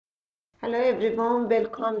Hello everyone,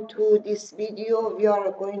 welcome to this video. We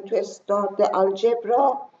are going to start the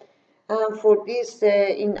algebra, and for this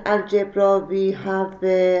in algebra we have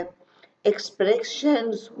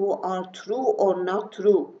expressions who are true or not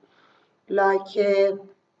true, like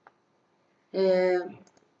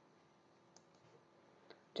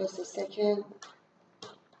just a second,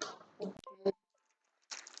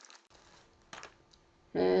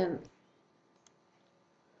 um,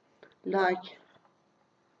 like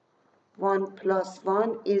 1 plus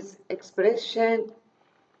 1 is expression,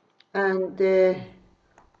 and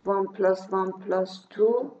 1 plus 1 plus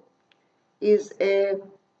 2 is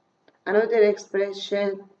another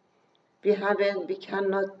expression. We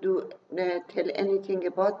cannot tell anything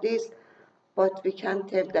about this, but we can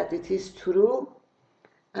tell that it is true,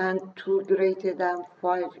 and 2 greater than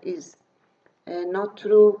 5 is not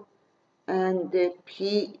true, and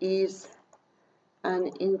p is an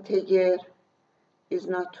integer is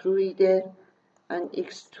not true either, and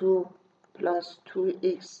x2 plus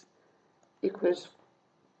 2x equals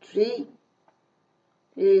 3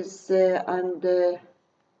 is and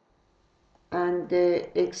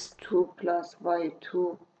x2 plus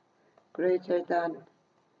y2 greater than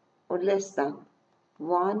or less than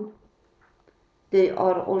 1. They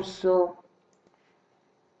are also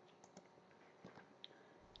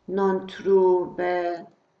non-true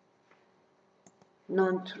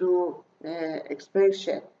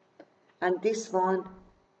expression, and this one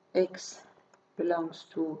x belongs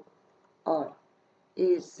to R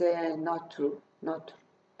is not true.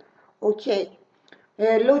 Okay.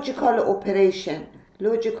 Logical operation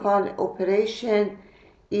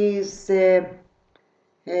is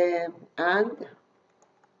and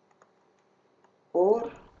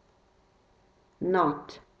or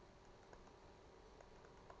not,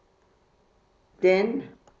 then,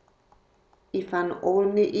 if and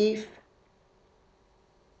only if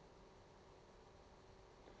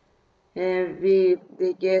they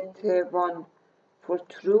get 1 for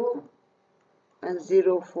true and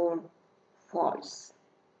 0 for false.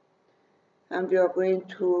 And we are going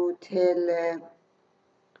to tell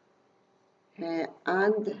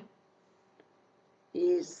and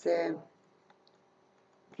is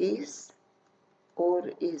this,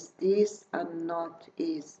 or is this, and not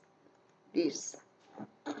is this.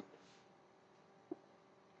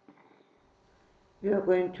 We are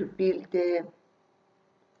going to build the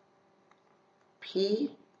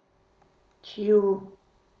P, Q,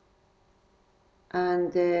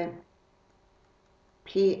 and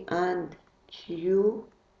P and Q,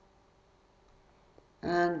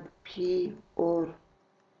 and P or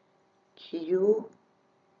Q,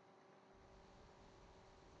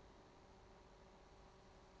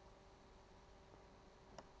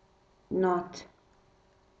 not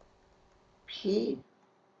P,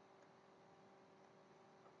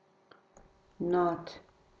 not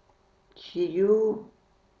Q,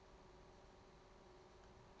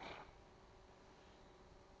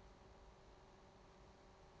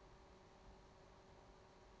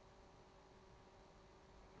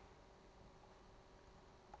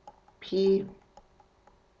 P,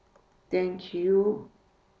 then Q,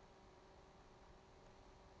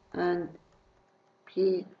 and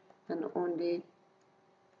P and only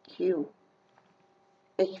Q.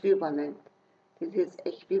 Equivalent. This is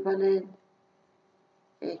equivalent.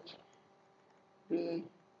 Equivalent.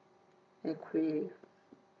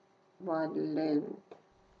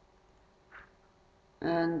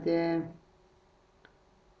 And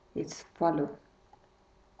it's follow.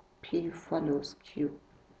 P follows Q.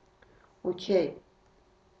 Okay.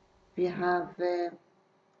 We have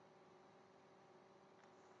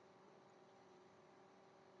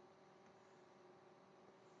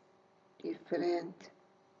different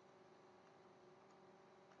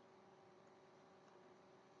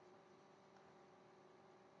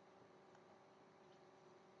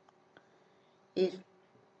if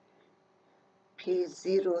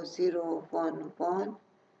P0011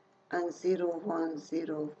 and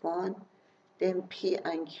 0101, then P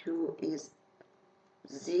and Q is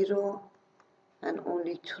 0 and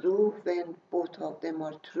only true when both of them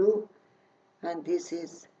are true, and this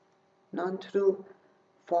is non-true,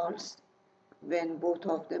 false when both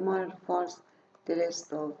of them are false, the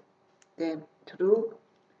rest of them true.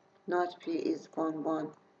 Not P is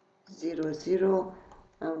 1100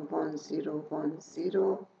 and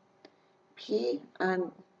 1010. P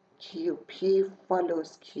and Q, P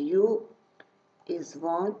follows Q is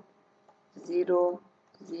 1, 0,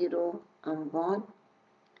 0, and 1.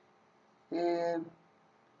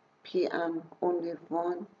 P and only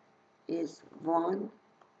 1 is 1,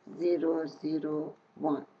 0, 0,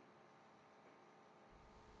 1.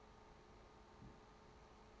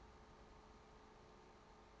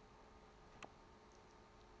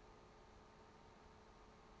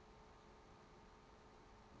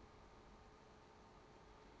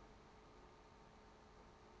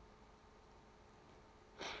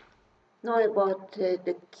 Now about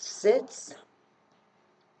the sets.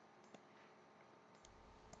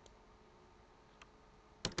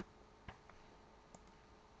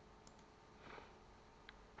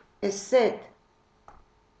 A set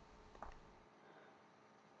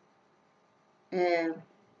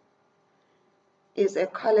is a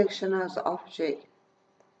collection of objects.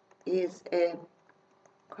 Is a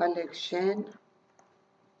collection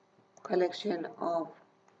of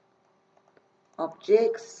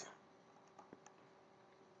objects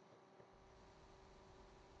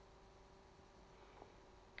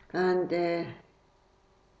and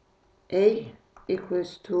A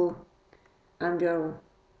equals to, and we are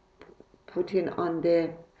putting on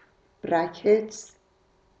the brackets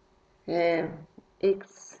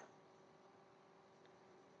x,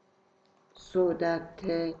 so that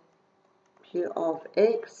p of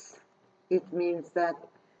x, it means that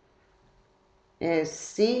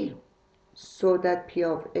C, so that p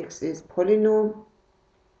of x is polynomial,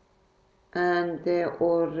 and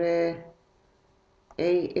or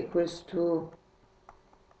A equals to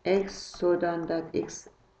x, so then that x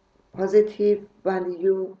positive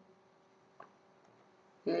value,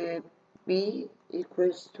 b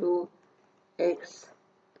equals to x2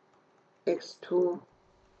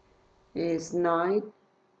 is 9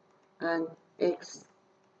 and x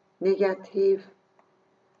negative,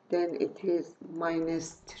 then it is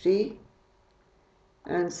 -3,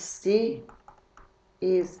 and c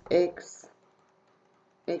is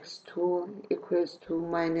x2 equals to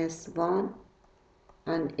 -1,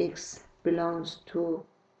 and x belongs to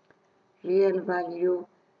real value,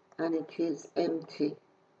 and it is empty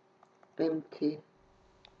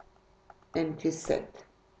set.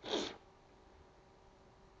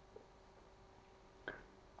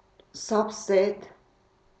 Subset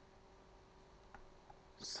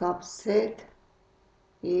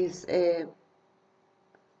is a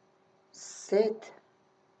set,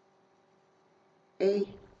 a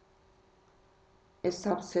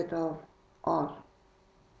subset of R,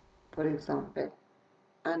 for example,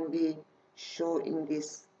 and we show in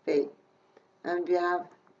this way. And we have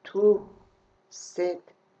two set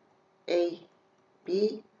A,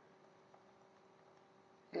 B,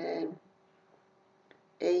 A,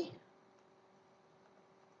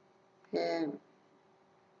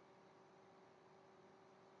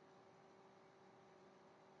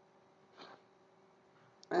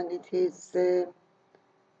 and it is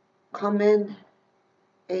common,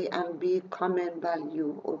 A and B common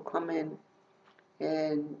value or common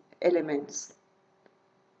elements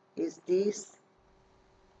is this,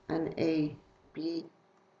 and A, B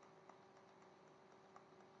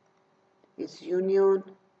is union,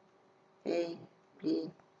 A,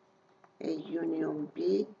 B, A union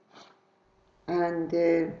B, and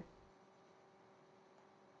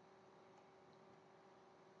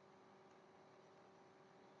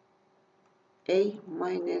A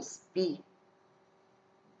minus B,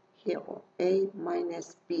 here A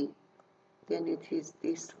minus B, then it is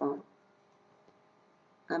this one,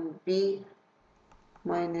 and B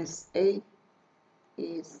minus A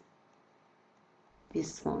is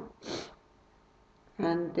this one,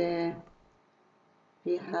 and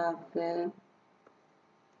we have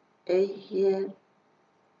A here,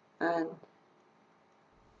 and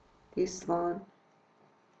this one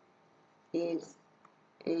is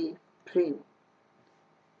A prime.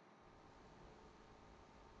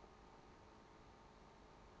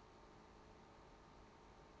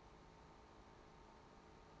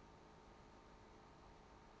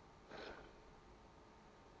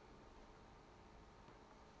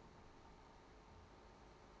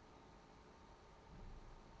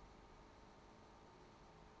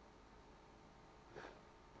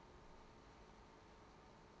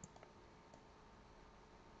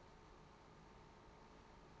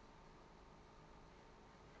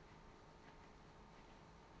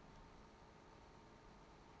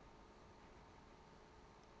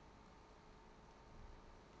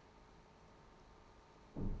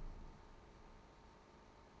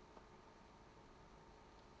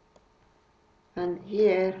 And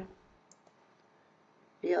here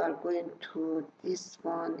we are going to, this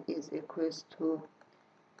one is equals to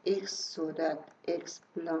x, so that x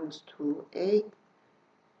belongs to A,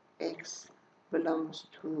 x belongs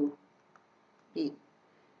to B,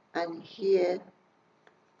 and here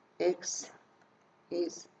x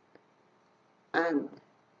is and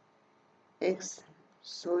x,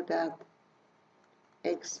 so that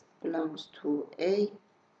x belongs to A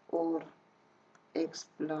or x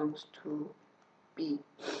belongs to B,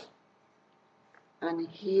 and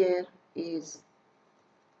here is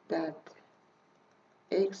that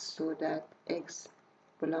x, so that x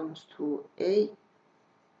belongs to A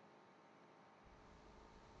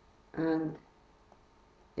and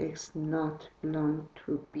x not belong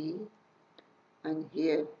to b, and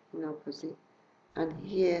here in opposite, and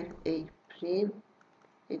here a prime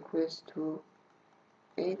equals to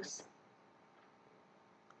x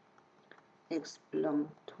belong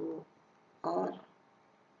to r,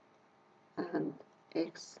 and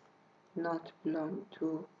x not belong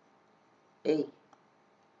to a.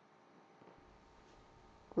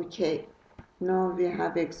 Okay, now we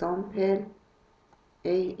have example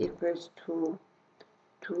a equals to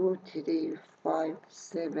 2, 3, 5,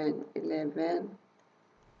 7, 11,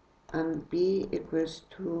 and b equals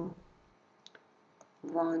to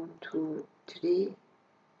 1, 2, 3,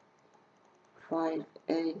 5,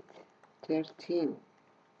 8, 13.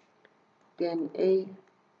 Then a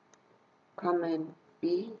common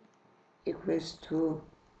b equals to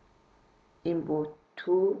in both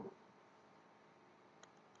 2,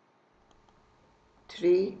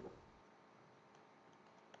 3,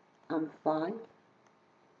 and 5,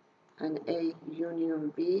 and a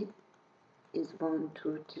union b is 1,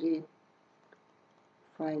 2, 3,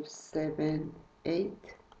 5, 7, 8,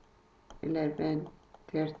 11,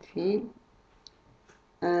 13,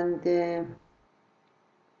 and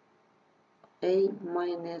a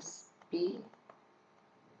minus b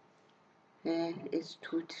is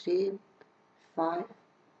 2, 3, 5,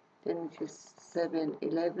 then it is 7,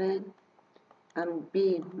 11, and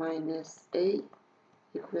b minus a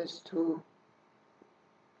equals to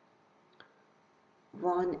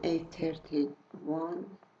 1, 8, 13, 1,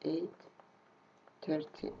 8,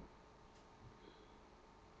 13.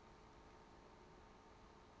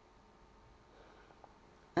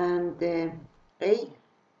 And a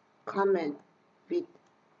common with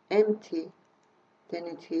empty, then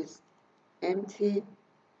it is empty,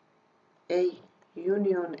 a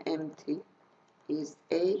union empty is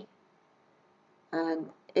a, and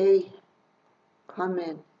a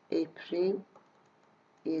common a prime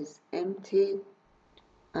is empty,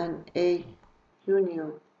 and a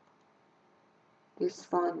union, this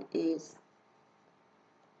one is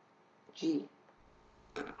G.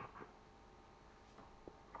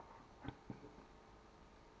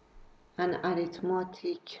 And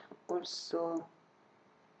arithmetic also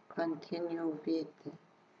continue with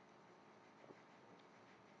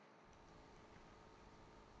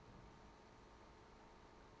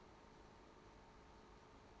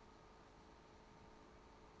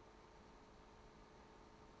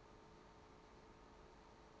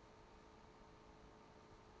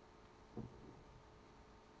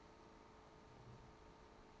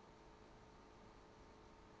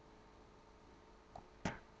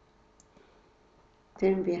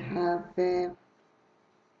then we have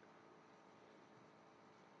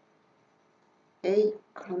a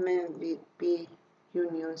common with b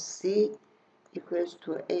union c equals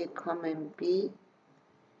to a common b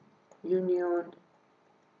union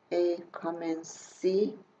a common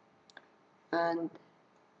c, and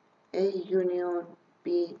a union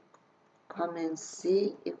b common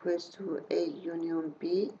c equals to a union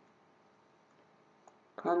b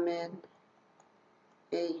common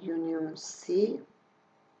a union c,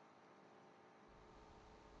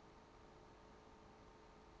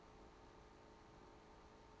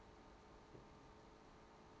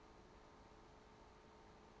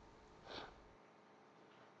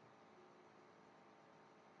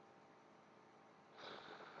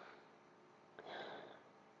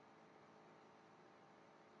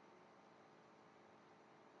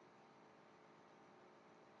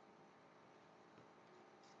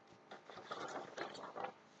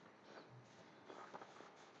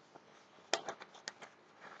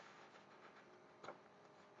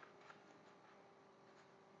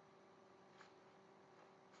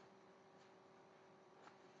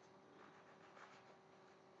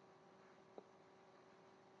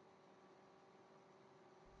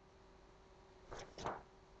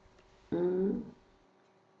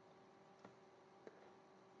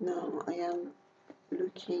 Now I am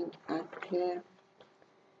looking at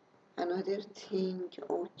another thing.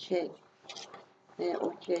 Okay,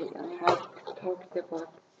 okay, I have talked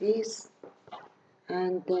about this,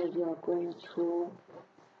 and then we are going to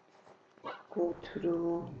go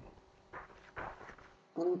through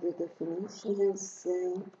another definitions,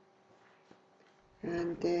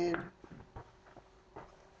 and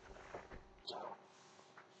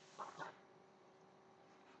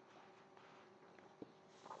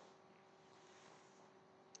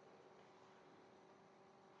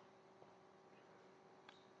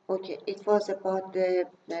okay, it was about the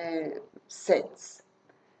sets.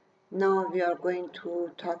 Now we are going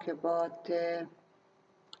to talk about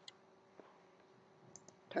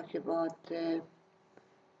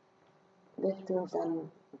vectors and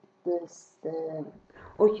this.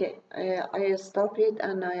 Okay, I stop it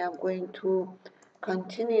and I am going to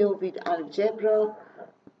continue with algebra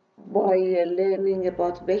by learning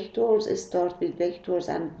about vectors. Start with vectors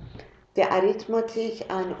and the arithmetic,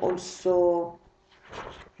 and also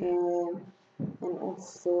um,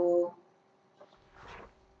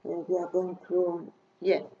 we are going to,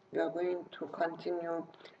 yeah, we are going to continue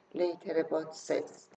later about sets.